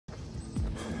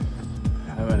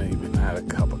had a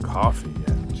cup of coffee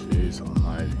yet. Jeez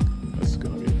almighty. This is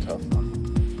going to be a tough one.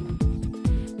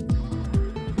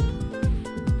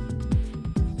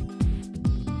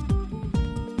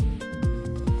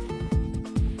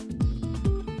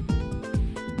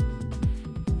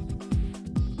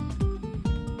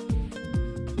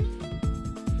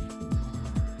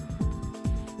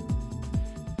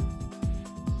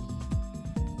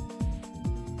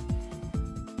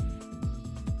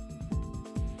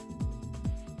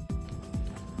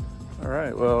 All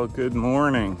right, well, good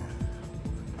morning.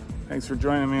 Thanks for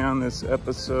joining me on this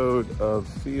episode of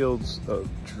Fields of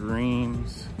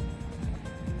Dreams.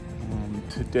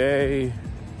 Today,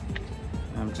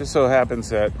 just so happens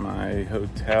that my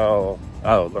hotel,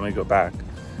 let me go back.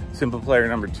 SimplePlayer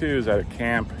number 2 is at a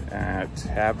camp at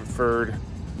Haverford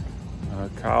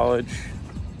College.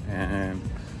 And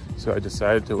so I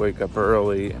decided to wake up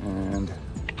early and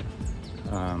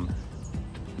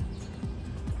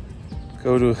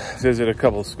go to visit a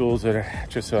couple of schools that are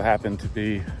just so happen to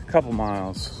be a couple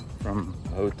miles from the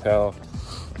hotel.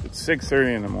 It's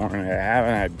 6:30 in the morning. I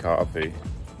haven't had coffee,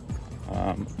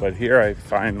 but here I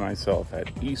find myself at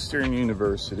Eastern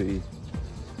University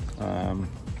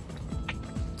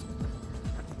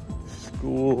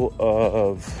School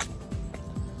of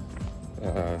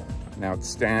an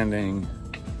outstanding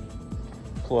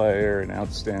player, an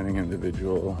outstanding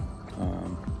individual,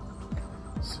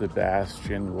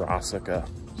 Sebastian Rosica.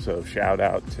 So shout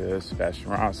out to Sebastian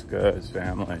Rosica, his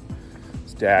family,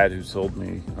 his dad who sold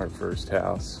me our first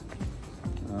house.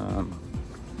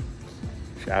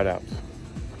 Shout out.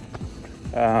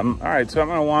 All right, so I'm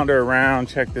gonna wander around,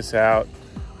 check this out.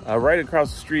 Right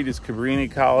across the street is Cabrini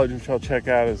College, which I'll check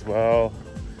out as well.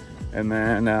 And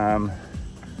then,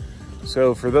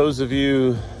 so for those of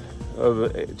you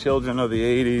of children of the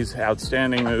 80s,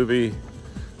 outstanding movie.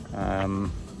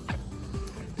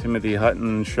 Timothy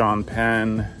Hutton, Sean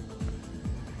Penn,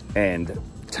 and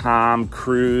Tom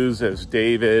Cruise as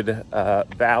David.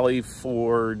 Valley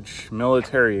Forge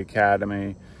Military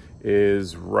Academy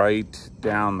is right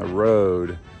down the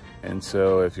road. And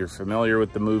so if you're familiar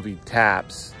with the movie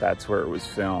Taps, that's where it was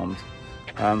filmed.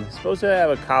 It's supposed to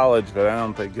have a college, but I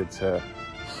don't think it's I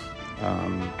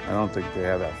don't think they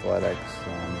have athletics.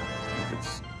 I think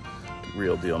it's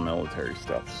real deal military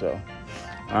stuff, so.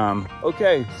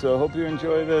 Okay, so hope you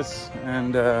enjoy this,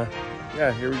 and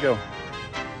yeah, here we go.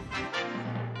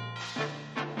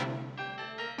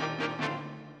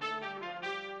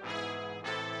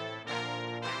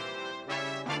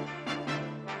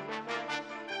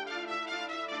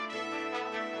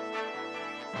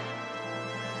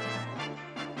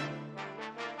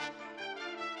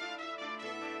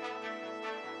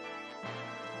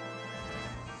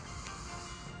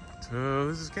 So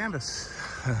this is campus.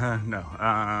 No,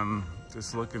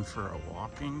 just looking for a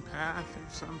walking path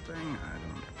or something. I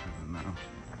don't know.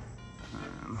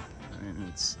 I mean,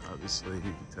 it's obviously, you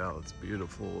can tell it's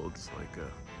beautiful. It's like a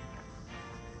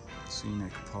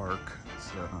scenic park.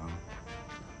 So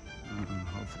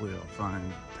hopefully I'll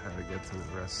find how to get to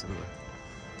the rest of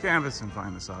the campus and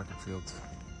find the soccer fields.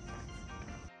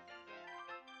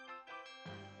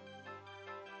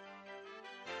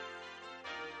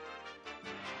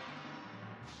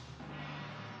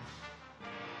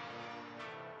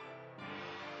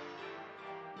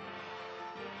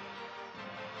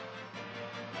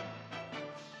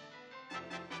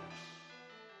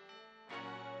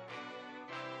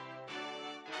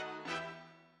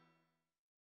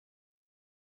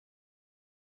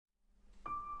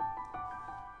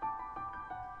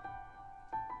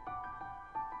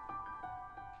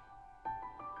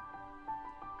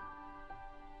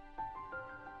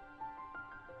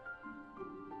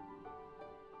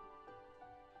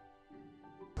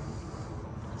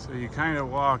 So you kind of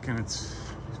walk and it's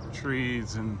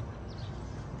trees and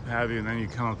what have you, and then you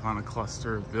come upon a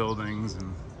cluster of buildings,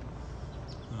 and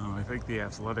I think the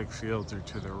athletic fields are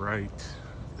to the right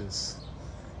of this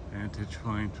vantage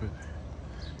point, but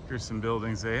here's some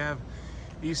buildings. They have,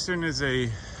 Eastern is a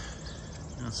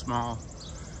small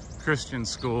Christian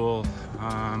school. They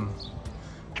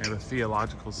have a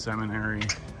theological seminary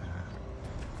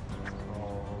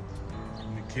called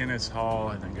McInnes Hall.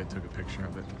 I think I took a picture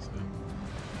of it. So,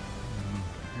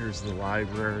 here's the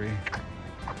library.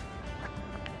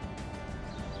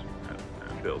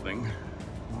 That building,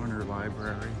 Warner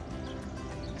Library.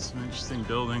 Some interesting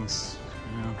buildings,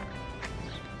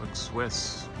 look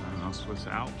Swiss. I don't know, Swiss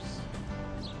Alps.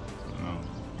 I don't know.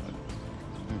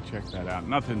 But check that out.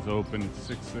 Nothing's open. It's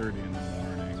 6:30 in the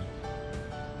morning.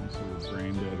 I'm sort of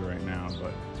brain dead right now,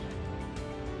 but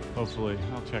hopefully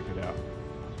I'll check it out.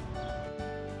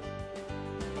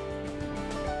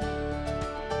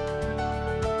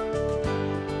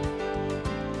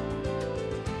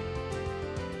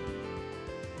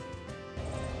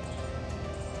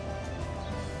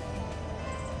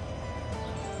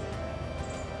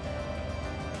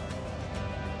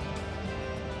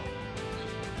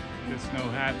 this no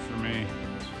hat for me.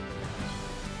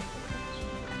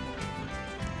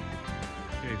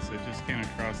 Okay, so I just came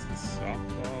across the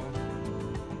softball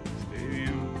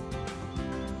stadium.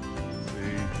 Let's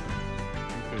see, I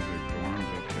think those are dorms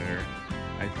up there.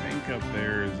 I think up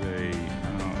there is a, I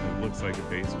don't know, it looks like a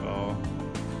baseball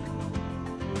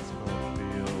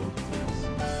field. There's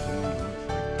some looks like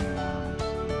dorms.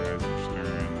 The guys are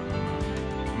stirring.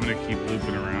 I'm gonna keep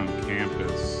looping around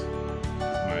campus to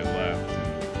my left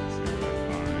and see what I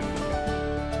find.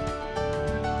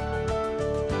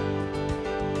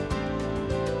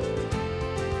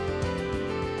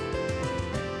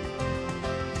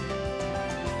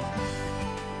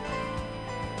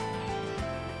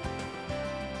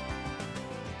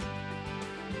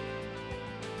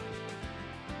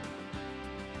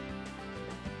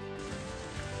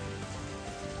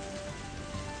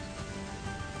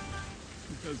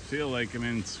 It does feel like I'm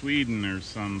in Sweden or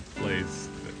some place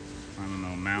that, I don't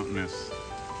know, mountainous.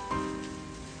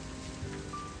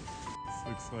 This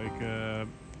looks like a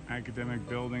academic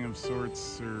building of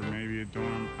sorts, or maybe a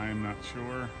dorm, I'm not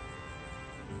sure.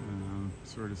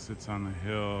 Sort of sits on the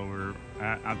hill. We're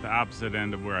at the opposite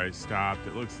end of where I stopped.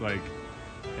 It looks like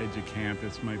edge of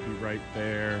campus might be right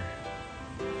there.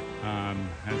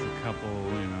 Has a couple,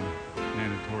 you know,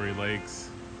 mandatory lakes.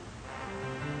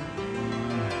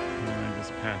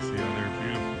 Past the other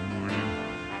beautiful morning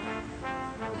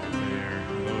there,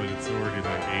 although it's already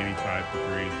like 85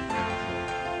 degrees.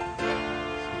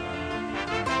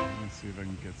 So let's see if I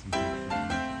can get some pictures.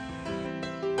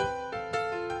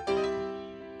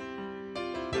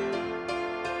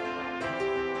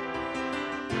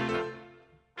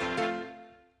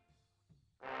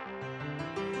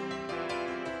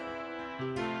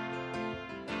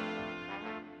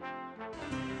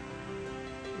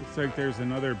 Looks like there's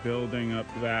another building up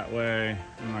that way.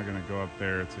 I'm not gonna go up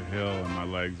there, it's a hill and my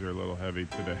legs are a little heavy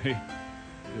today.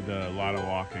 Did a lot of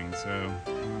walking, so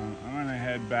I'm gonna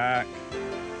head back.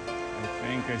 I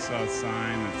think I saw a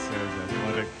sign that says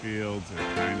athletic fields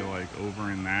are kind of like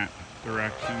over in that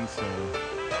direction, so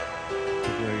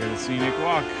hopefully I get a scenic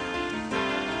walk.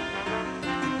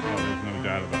 Oh, there's no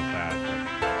doubt about that.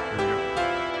 Here we go.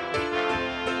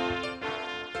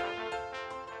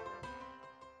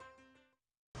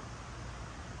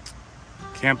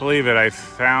 Can't believe it, I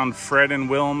found Fred and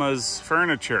Wilma's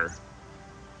furniture.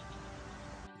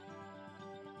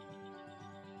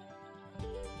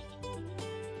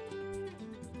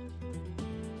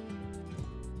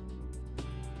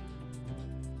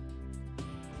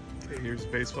 Okay, here's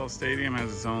the baseball stadium,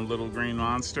 has its own little green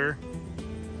monster.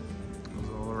 Goes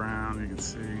all around, you can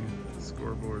see the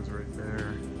scoreboard's right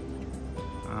there.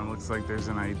 Looks like there's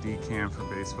an ID camp for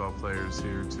baseball players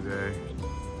here today.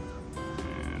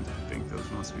 I think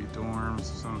those must be dorms of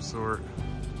some sort.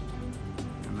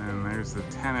 And then there's the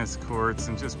tennis courts,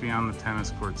 and just beyond the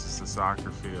tennis courts is the soccer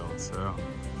field. So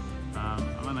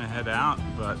I'm gonna head out,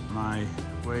 but my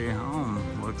way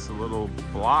home looks a little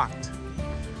blocked.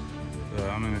 So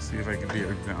I'm gonna see if I can be,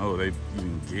 oh, they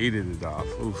even gated it off.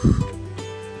 Oof.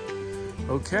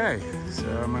 Okay, so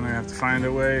I'm gonna have to find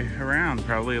a way around,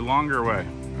 probably a longer way.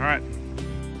 All right.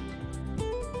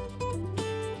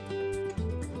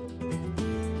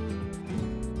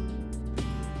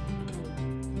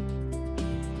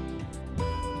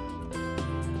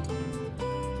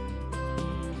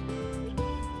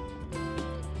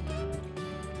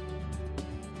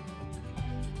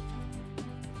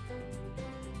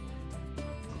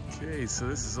 Okay, so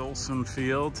this is Olson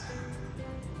Field.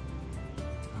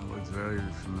 That looks very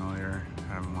familiar.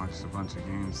 I haven't watched a bunch of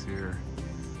games here.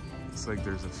 Looks like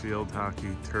there's a field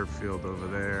hockey turf field over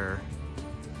there.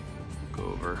 Go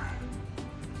over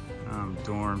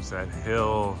dorms, that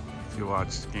hill. If you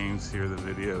watched games here, the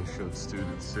video showed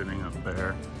students sitting up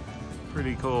there.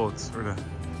 Pretty cool. It sort of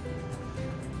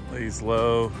lays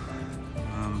low.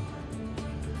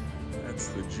 That's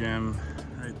the gym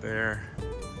right there.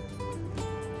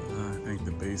 I think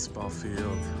the baseball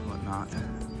field, whatnot.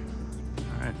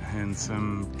 All right, and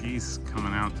some geese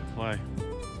coming out to play.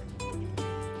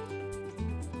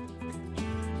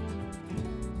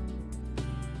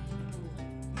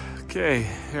 Okay,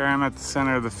 here I'm at the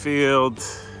center of the field.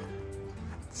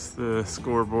 It's the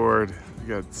scoreboard. We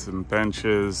got some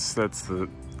benches. That's the,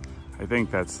 I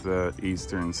think that's the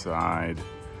eastern side.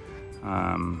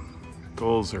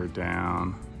 Goals are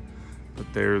down,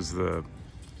 but there's the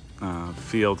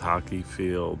field hockey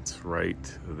fields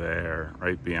right there,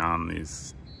 right beyond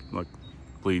these, look,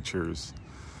 bleachers.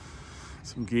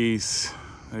 Some geese.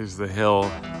 There's the hill.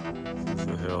 This is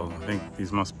the hill. I think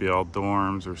these must be all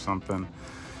dorms or something.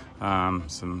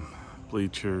 Some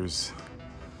bleachers.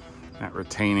 That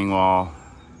retaining wall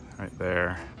right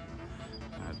there.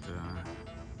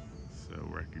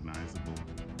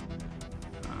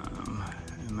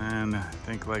 then I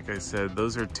think, like I said,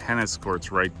 those are tennis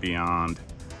courts right beyond.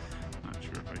 Not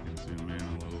sure if I can zoom in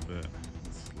a little bit.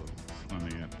 It's a little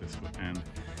swimming at this end.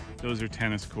 Those are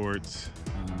tennis courts,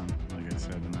 like I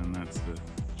said, and then that's the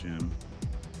gym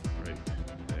right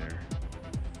there.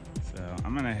 So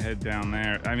I'm gonna head down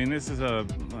there. I mean, this is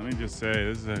let me just say,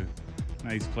 this is a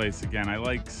nice place. Again, I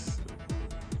like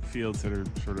fields that are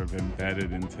sort of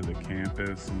embedded into the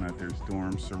campus and that there's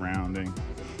dorms surrounding.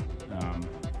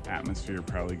 Atmosphere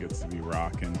probably gets to be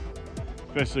rocking,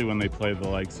 especially when they play the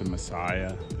likes of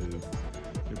Messiah.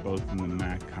 They're both in the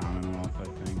MAC Commonwealth, I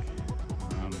think.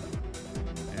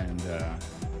 You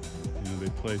know, they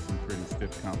play some pretty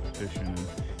stiff competition, and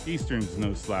Eastern's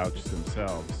no slouch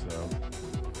themselves, so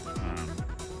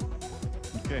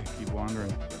okay, keep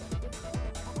wandering.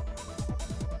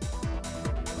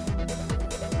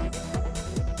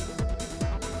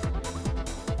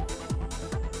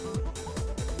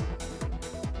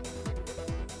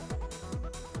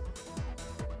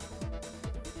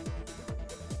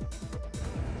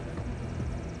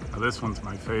 This one's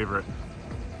my favorite.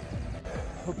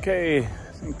 Okay, I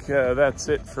think that's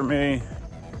it for me.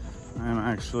 I'm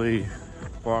actually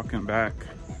walking back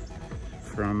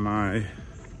from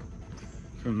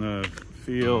the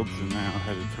fields and now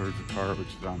headed towards the car, which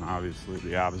is on obviously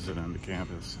the opposite end of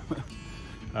campus.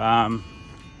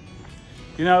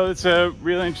 You know, it's a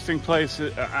really interesting place.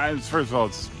 First of all,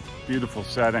 it's a beautiful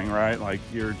setting, right? Like,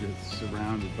 you're just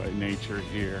surrounded by nature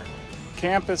here.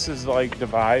 Campus is like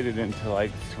divided into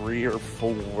like 3 or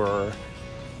 4, I'll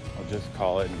just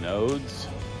call it nodes,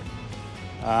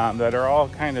 that are all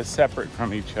kind of separate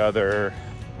from each other,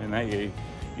 and that you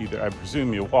either, I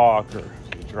presume, you walk or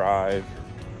you drive.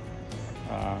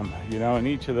 You know, and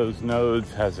each of those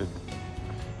nodes has a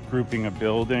grouping of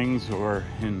buildings, or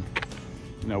in,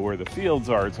 you know, where the fields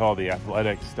are, it's all the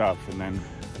athletic stuff, and then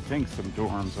I think some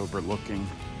dorms overlooking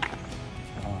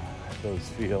those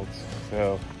fields.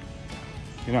 So,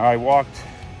 you know, I walked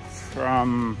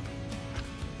from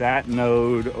that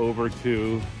node over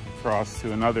across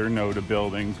to another node of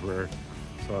buildings where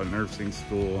I saw a nursing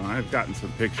school, and I've gotten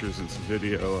some pictures and some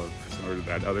video of sort of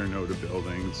that other node of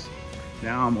buildings.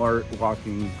 Now I'm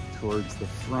walking towards the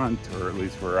front, or at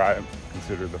least where I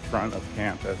consider the front of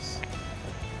campus,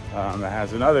 that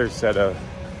has another set of,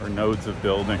 or nodes of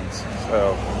buildings.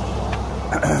 So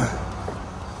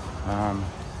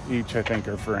each, I think,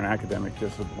 are for an academic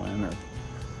discipline, or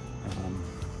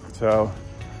so,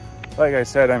 like I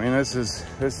said, I mean, this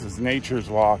is nature's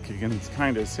walk. You can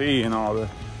kind of see in all the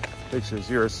pictures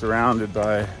you're surrounded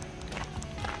by,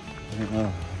 you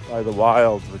know, by the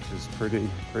wild, which is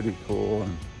pretty cool,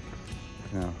 and,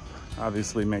 you know,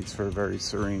 obviously makes for a very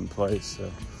serene place. So,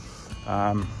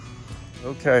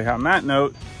 okay, on that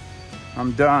note,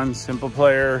 I'm done.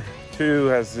 SimplePlayer 2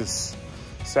 has this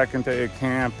second day of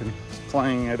camp and it's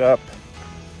playing it up.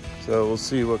 So we'll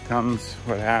see what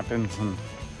happens. And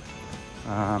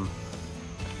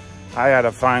I had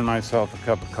to find myself a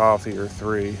cup of coffee or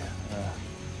 3.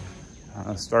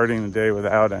 Starting the day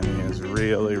without any is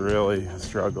really a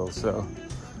struggle. So,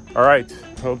 all right,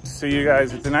 hope to see you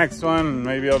guys at the next one.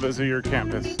 Maybe I'll visit your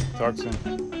campus. Talk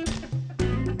soon.